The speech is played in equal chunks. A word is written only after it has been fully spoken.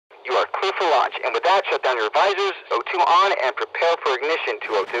are clear for launch. And with that, shut down your visors, O2 on, and prepare for ignition,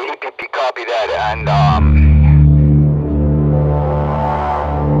 202. Copy that, and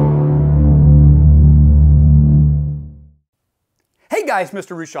Hey guys,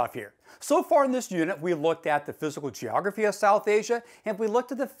 Mr. Rushoff here. So far in this unit, we looked at the physical geography of South Asia, and we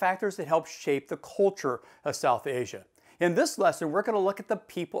looked at the factors that help shape the culture of South Asia. In this lesson, we're going to look at the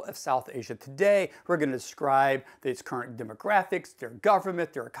people of South Asia today. We're going to describe its current demographics, their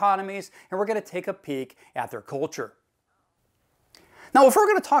government, their economies, and we're going to take a peek at their culture. Now, if we're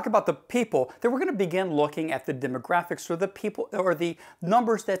going to talk about the people, then we're going to begin looking at the demographics, or the people, or the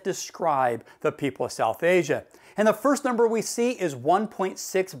numbers that describe the people of South Asia. And the first number we see is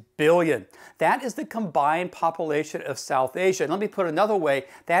 1.6 billion. That is the combined population of South Asia. And let me put it another way,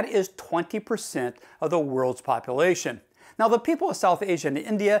 that is 20% of the world's population. Now, the people of South Asia and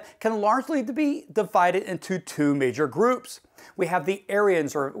India can largely be divided into two major groups. We have the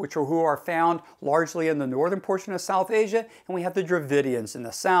Aryans, who are found largely in the northern portion of South Asia, and we have the Dravidians in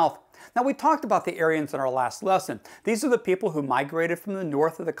the south. Now, we talked about the Aryans in our last lesson. These are the people who migrated from the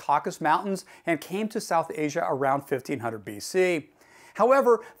north of the Caucasus Mountains and came to South Asia around 1500 BC.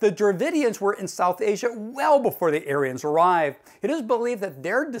 However, the Dravidians were in South Asia well before the Aryans arrived. It is believed that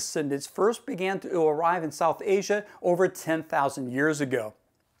their descendants first began to arrive in South Asia over 10,000 years ago.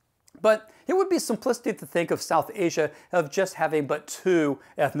 But it would be simplistic to think of South Asia of just having but two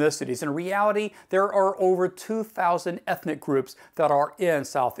ethnicities. In reality, there are over 2,000 ethnic groups that are in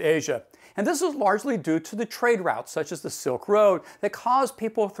South Asia. And this is largely due to the trade routes, such as the Silk Road, that caused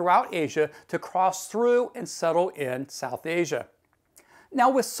people throughout Asia to cross through and settle in South Asia. Now,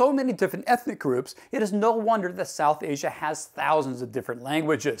 with so many different ethnic groups, it is no wonder that South Asia has thousands of different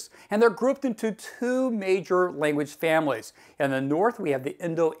languages, and they're grouped into two major language families. In the north, we have the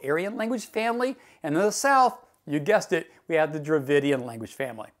Indo-Aryan language family, and in the south, you guessed it, we have the Dravidian language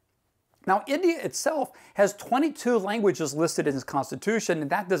family. Now, India itself has 22 languages listed in its constitution, and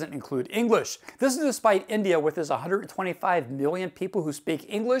that doesn't include English. This is despite India, with its 125 million people who speak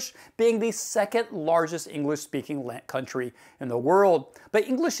English, being the second largest English-speaking country in the world. But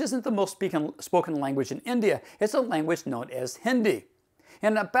English isn't the most spoken language in India. It's a language known as Hindi.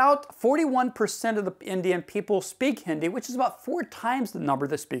 And about 41% of the Indian people speak Hindi, which is about 4 times the number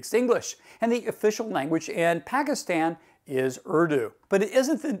that speaks English. And the official language in Pakistan is Urdu. But it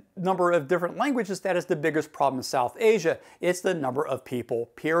isn't the number of different languages that is the biggest problem in South Asia. It's the number of people,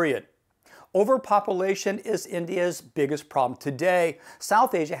 period. Overpopulation is India's biggest problem today.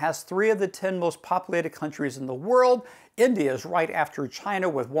 South Asia has 3 of the 10 most populated countries in the world. India is right after China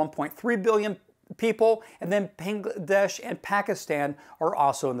with 1.3 billion people, and then Bangladesh and Pakistan are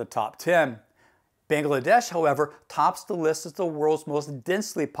also in the top 10. Bangladesh, however, tops the list as the world's most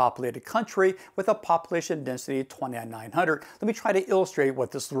densely populated country with a population density of 29,900. Let me try to illustrate what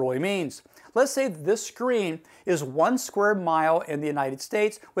this really means. Let's say this screen is 1 square mile in the United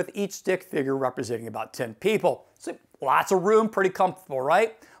States, with each stick figure representing about 10 people. So lots of room, pretty comfortable,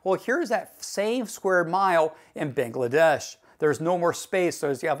 right? Well, here's that same square mile in Bangladesh. There's no more space, so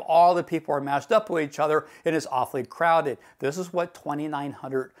as you have all the people are mashed up with each other, it is awfully crowded. This is what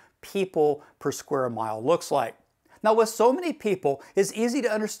 2,900 people per square mile looks like. Now, with so many people, it's easy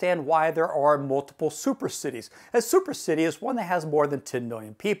to understand why there are multiple supercities. A supercity is one that has more than 10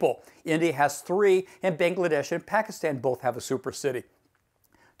 million people. India has 3, and Bangladesh and Pakistan both have a supercity.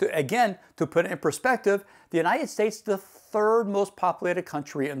 Again, to put it in perspective, the United States is the 3rd most populated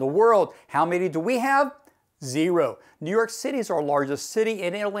country in the world. How many do we have? 0. New York City is our largest city,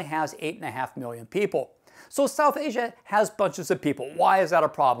 and it only has 8.5 million people. So South Asia has bunches of people. Why is that a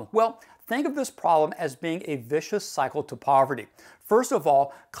problem? Well, think of this problem as being a vicious cycle to poverty. First of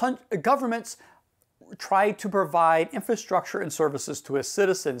all, governments try to provide infrastructure and services to its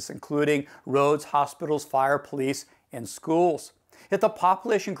citizens, including roads, hospitals, fire, police, and schools. If the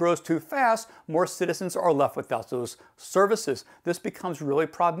population grows too fast, more citizens are left without those services. This becomes really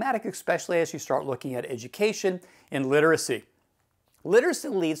problematic, especially as you start looking at education and literacy. Literacy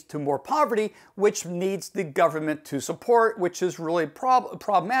leads to more poverty, which needs the government to support, which is really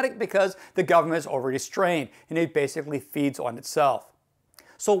problematic because the government is already strained and it basically feeds on itself.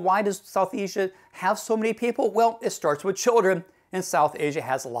 So why does South Asia have so many people? Well, it starts with children, and South Asia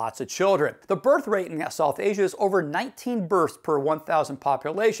has lots of children. The birth rate in South Asia is over 19 births per 1,000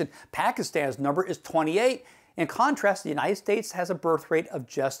 population. Pakistan's number is 28. In contrast, the United States has a birth rate of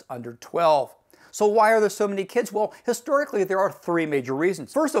just under 12. So why are there so many kids? Well, historically, there are 3 major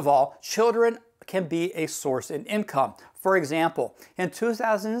reasons. First of all, children can be a source in income. For example, in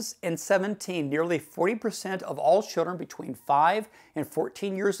 2017, nearly 40% of all children between 5 and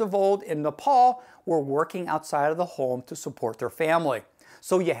 14 years of old in Nepal were working outside of the home to support their family.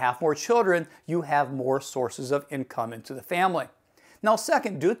 So you have more children, you have more sources of income into the family. Now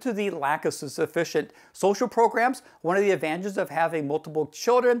second, due to the lack of sufficient social programs, one of the advantages of having multiple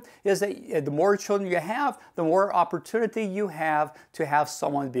children is that the more children you have, the more opportunity you have to have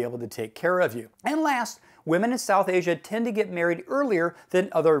someone be able to take care of you. And last, women in South Asia tend to get married earlier than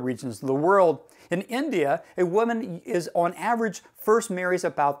other regions of the world. In India, a woman is on average first marries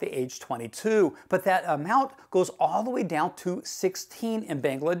about the age 22, but that amount goes all the way down to 16 in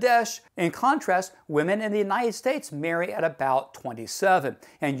Bangladesh. In contrast, women in the United States marry at about 27,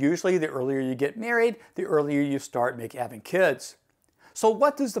 and usually the earlier you get married, the earlier you start having kids. So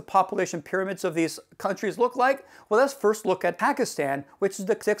what does the population pyramids of these countries look like? Well, let's first look at Pakistan, which is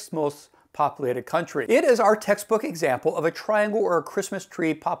the sixth most populated country. It is our textbook example of a triangle or a Christmas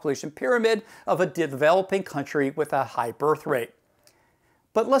tree population pyramid of a developing country with a high birth rate.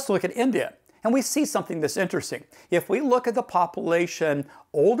 But let's look at India, and we see something that's interesting. If we look at the population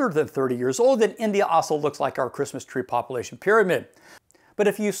older than 30 years old, then India also looks like our Christmas tree population pyramid. But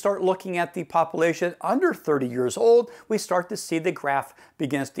if you start looking at the population under 30 years old, we start to see the graph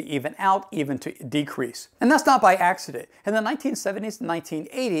begins to even out, even to decrease. And that's not by accident. In the 1970s and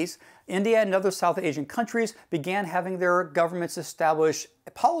 1980s, India and other South Asian countries began having their governments establish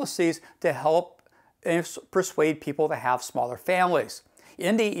policies to help persuade people to have smaller families.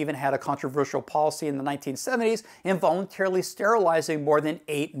 India even had a controversial policy in the 1970s involuntarily sterilizing more than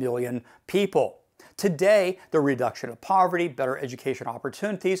 8 million people. Today, the reduction of poverty, better education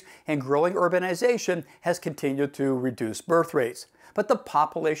opportunities, and growing urbanization has continued to reduce birth rates. But the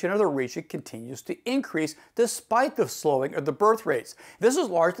population of the region continues to increase despite the slowing of the birth rates. This is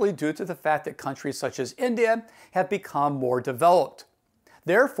largely due to the fact that countries such as India have become more developed.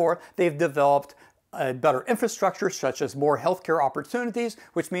 Therefore, they've developed better infrastructure such as more healthcare opportunities,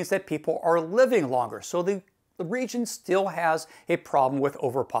 which means that people are living longer. So the region still has a problem with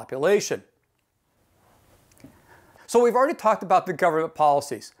overpopulation. So we've already talked about the government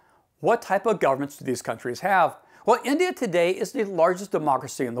policies. What type of governments do these countries have? Well, India today is the largest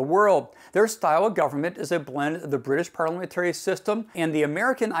democracy in the world. Their style of government is a blend of the British parliamentary system and the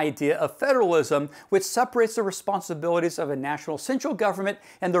American idea of federalism, which separates the responsibilities of a national central government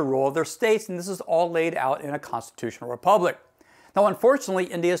and the role of their states, and this is all laid out in a constitutional republic. Now, unfortunately,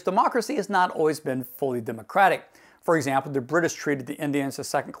 India's democracy has not always been fully democratic. For example, the British treated the Indians as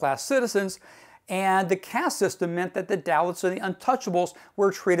second-class citizens, and the caste system meant that the Dalits and the untouchables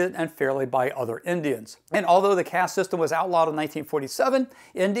were treated unfairly by other Indians. And although the caste system was outlawed in 1947,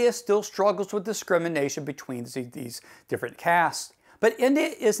 India still struggles with discrimination between these different castes. But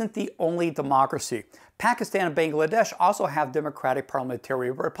India isn't the only democracy. Pakistan and Bangladesh also have democratic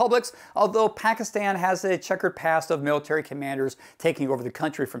parliamentary republics, although Pakistan has a checkered past of military commanders taking over the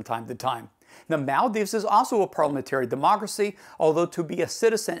country from time to time. The Maldives is also a parliamentary democracy, although to be a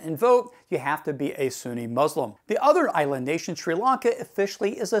citizen and vote, you have to be a Sunni Muslim. The other island nation, Sri Lanka,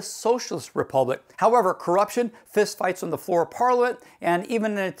 officially is a socialist republic. However, corruption, fistfights on the floor of parliament, and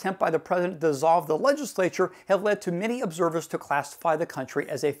even an attempt by the president to dissolve the legislature have led to many observers to classify the country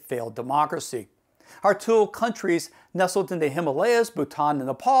as a failed democracy. Our two countries nestled in the Himalayas, Bhutan and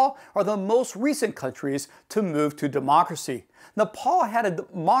Nepal, are the most recent countries to move to democracy. Nepal had a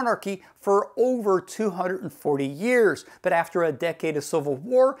monarchy for over 240 years, but after a decade of civil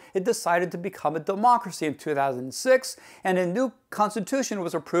war, it decided to become a democracy in 2006, and a new constitution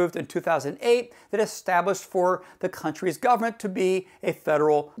was approved in 2008 that established for the country's government to be a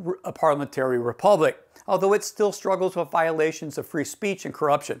federal parliamentary republic, although it still struggles with violations of free speech and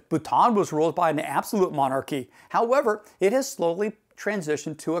corruption. Bhutan was ruled by an absolute monarchy. However, it has slowly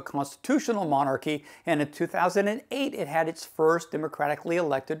transitioned to a constitutional monarchy, and in 2008 it had its first democratically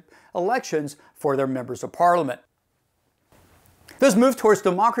elected elections for their members of parliament. This move towards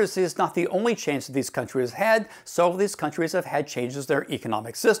democracy is not the only change that these countries have had. Several of these countries have had changes to their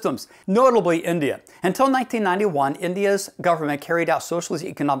economic systems, notably India. Until 1991, India's government carried out socialist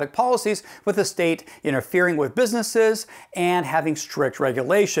economic policies with the state interfering with businesses and having strict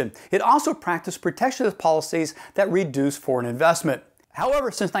regulation. It also practiced protectionist policies that reduced foreign investment.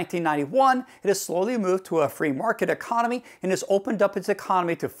 However, since 1991, it has slowly moved to a free market economy and has opened up its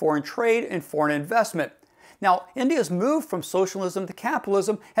economy to foreign trade and foreign investment. Now, India's move from socialism to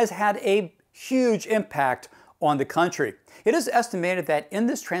capitalism has had a huge impact on the country. It is estimated that in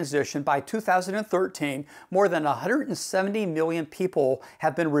this transition by 2013, more than 170 million people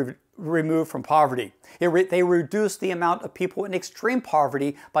have been removed from poverty. They reduced the amount of people in extreme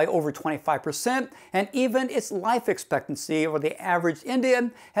poverty by over 25%, and even its life expectancy, or the average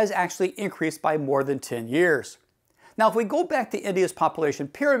Indian, has actually increased by more than 10 years. Now, if we go back to India's population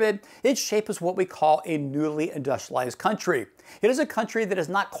pyramid, its shape is what we call a newly industrialized country. It is a country that has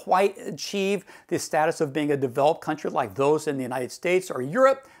not quite achieved the status of being a developed country like those in the United States or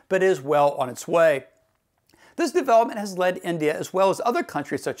Europe, but is well on its way. This development has led India, as well as other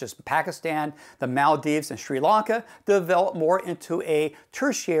countries such as Pakistan, the Maldives, and Sri Lanka, to develop more into a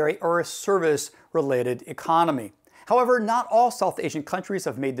tertiary or a service-related economy. However, not all South Asian countries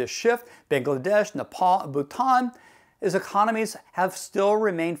have made this shift. Bangladesh, Nepal, and Bhutan, its economies have still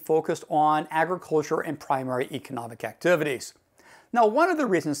remained focused on agriculture and primary economic activities. Now, one of the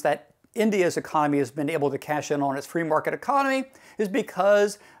reasons that India's economy has been able to cash in on its free market economy is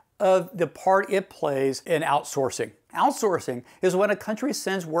because of the part it plays in outsourcing. Outsourcing is when a country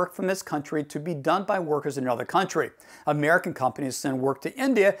sends work from this country to be done by workers in another country. American companies send work to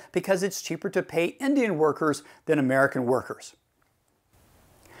India because it's cheaper to pay Indian workers than American workers.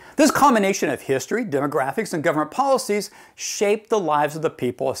 This combination of history, demographics, and government policies shape the lives of the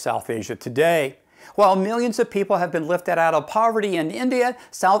people of South Asia today. While millions of people have been lifted out of poverty in India,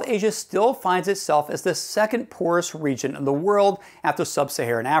 South Asia still finds itself as the second poorest region in the world after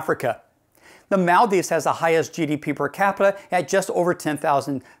sub-Saharan Africa. The Maldives has the highest GDP per capita at just over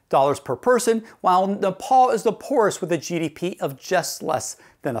 $10,000 per person, while Nepal is the poorest with a GDP of just less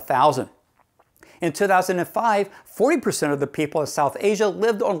than $1,000. In 2005, 40% of the people of South Asia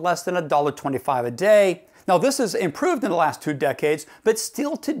lived on less than $1.25 a day. Now, this has improved in the last 2 decades, but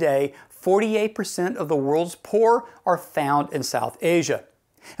still today, 48% of the world's poor are found in South Asia.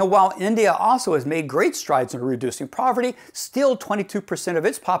 And while India also has made great strides in reducing poverty, still 22% of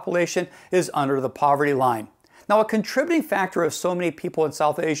its population is under the poverty line. Now, a contributing factor of so many people in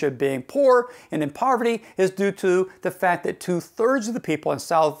South Asia being poor and in poverty is due to the fact that 2/3 of the people in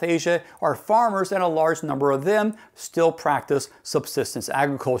South Asia are farmers, and a large number of them still practice subsistence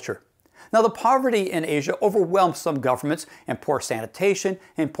agriculture. Now, the poverty in Asia overwhelms some governments, and poor sanitation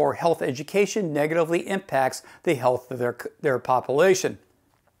and poor health education negatively impacts the health of their population.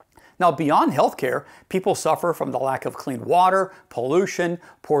 Now, beyond healthcare, people suffer from the lack of clean water, pollution,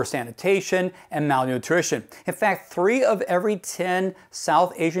 poor sanitation, and malnutrition. In fact, 3 of every 10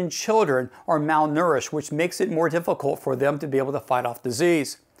 South Asian children are malnourished, which makes it more difficult for them to be able to fight off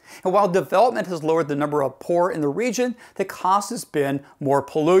disease. And while development has lowered the number of poor in the region, the cost has been more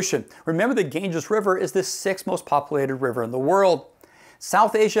pollution. Remember, the Ganges River is the 6th most populated river in the world.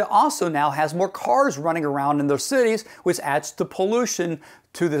 South Asia also now has more cars running around in their cities, which adds to pollution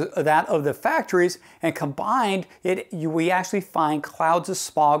to that of the factories, and combined, we actually find clouds of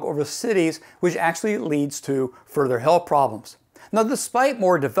smog over cities, which actually leads to further health problems. Now, despite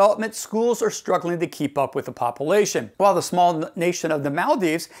more development, schools are struggling to keep up with the population. While the small nation of the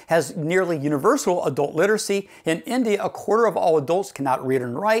Maldives has nearly universal adult literacy, in India, 1/4 of all adults cannot read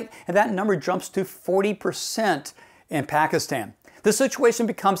and write, and that number jumps to 40% in Pakistan. The situation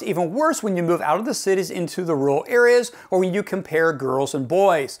becomes even worse when you move out of the cities into the rural areas, or when you compare girls and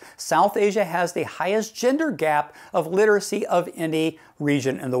boys. South Asia has the highest gender gap of literacy of any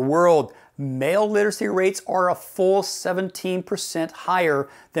region in the world. Male literacy rates are a full 17% higher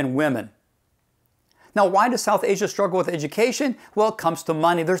than women. Now, why does South Asia struggle with education? Well, it comes to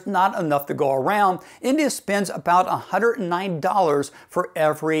money. There's not enough to go around. India spends about $109 for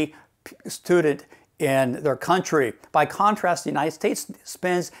every student in their country. By contrast, the United States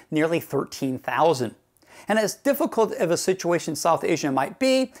spends nearly $13,000. And as difficult of a situation South Asia might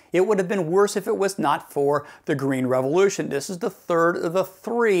be, it would have been worse if it was not for the Green Revolution. This is the 3rd of the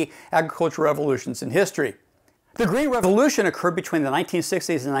 3 agricultural revolutions in history. The Green Revolution occurred between the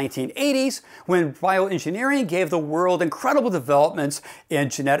 1960s and 1980s, when bioengineering gave the world incredible developments in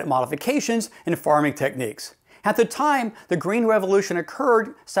genetic modifications and farming techniques. At the time the Green Revolution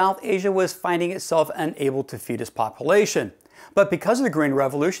occurred, South Asia was finding itself unable to feed its population. But because of the Green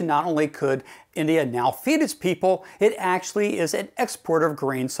Revolution, not only could India now feed its people, it actually is an exporter of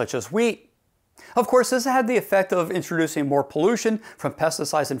grains such as wheat. Of course, this had the effect of introducing more pollution from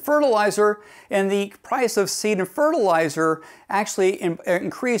pesticides and fertilizer, and the price of seed and fertilizer actually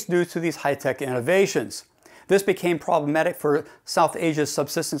increased due to these high-tech innovations. This became problematic for South Asia's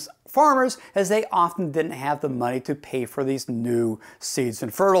subsistence farmers, as they often didn't have the money to pay for these new seeds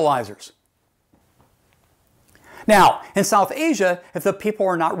and fertilizers. Now, in South Asia, if the people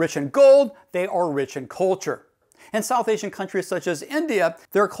are not rich in gold, they are rich in culture. In South Asian countries such as India,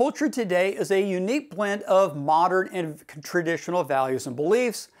 their culture today is a unique blend of modern and traditional values and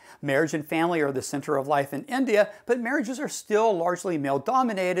beliefs. Marriage and family are the center of life in India, but marriages are still largely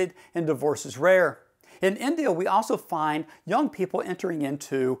male-dominated and divorce is rare. In India, we also find young people entering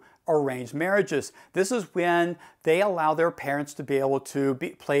into arranged marriages. This is when they allow their parents to be able to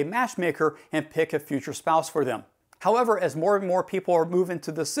play matchmaker and pick a future spouse for them. However, as more and more people are moving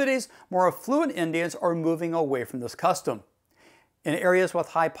to the cities, more affluent Indians are moving away from this custom. In areas with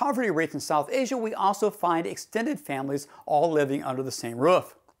high poverty rates in South Asia, we also find extended families all living under the same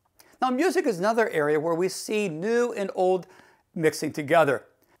roof. Now, music is another area where we see new and old mixing together.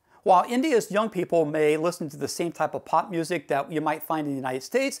 While India's young people may listen to the same type of pop music that you might find in the United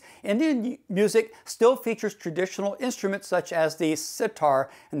States, Indian music still features traditional instruments such as the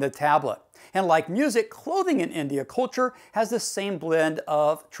sitar and the tabla. And like music, clothing in India culture has the same blend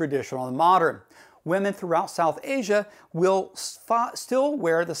of traditional and modern. Women throughout South Asia will still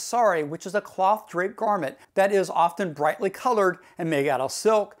wear the sari, which is a cloth draped garment that is often brightly colored and made out of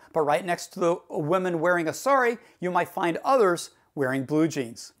silk. But right next to the women wearing a sari, you might find others wearing blue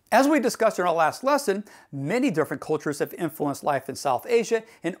jeans. As we discussed in our last lesson, many different cultures have influenced life in South Asia,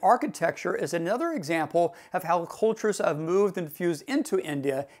 and architecture is another example of how cultures have moved and fused into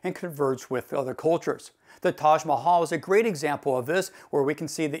India and converged with other cultures. The Taj Mahal is a great example of this, where we can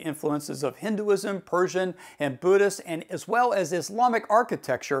see the influences of Hinduism, Persian, and Buddhist, and as well as Islamic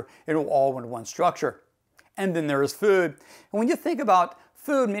architecture in all in one structure. And then there is food. And when you think about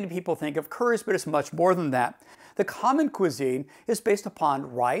food, many people think of curries, but it's much more than that. The common cuisine is based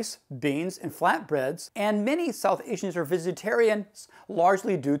upon rice, beans, and flatbreads, and many South Asians are vegetarians,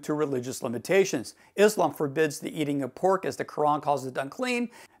 largely due to religious limitations. Islam forbids the eating of pork, as the Quran calls it unclean.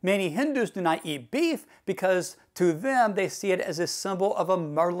 Many Hindus do not eat beef because to them they see it as a symbol of a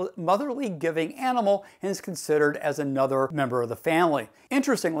motherly giving animal and is considered as another member of the family.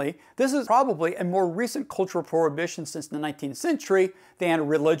 Interestingly, this is probably a more recent cultural prohibition since the 19th century than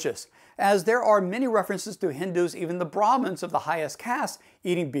religious, as there are many references to Hindus, even the Brahmins of the highest caste,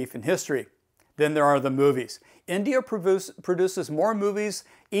 eating beef in history. Then there are the movies. India produces more movies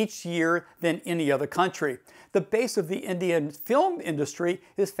each year than any other country. The base of the Indian film industry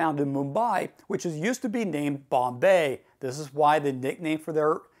is found in Mumbai, which used to be named Bombay. This is why the nickname for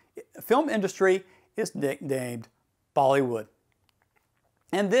their film industry is nicknamed Bollywood.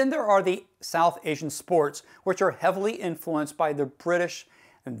 And then there are the South Asian sports, which are heavily influenced by the British,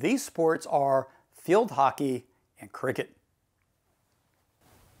 and these sports are field hockey and cricket.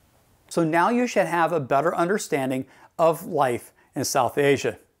 So now you should have a better understanding of life in South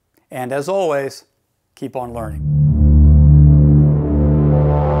Asia. And as always, keep on learning.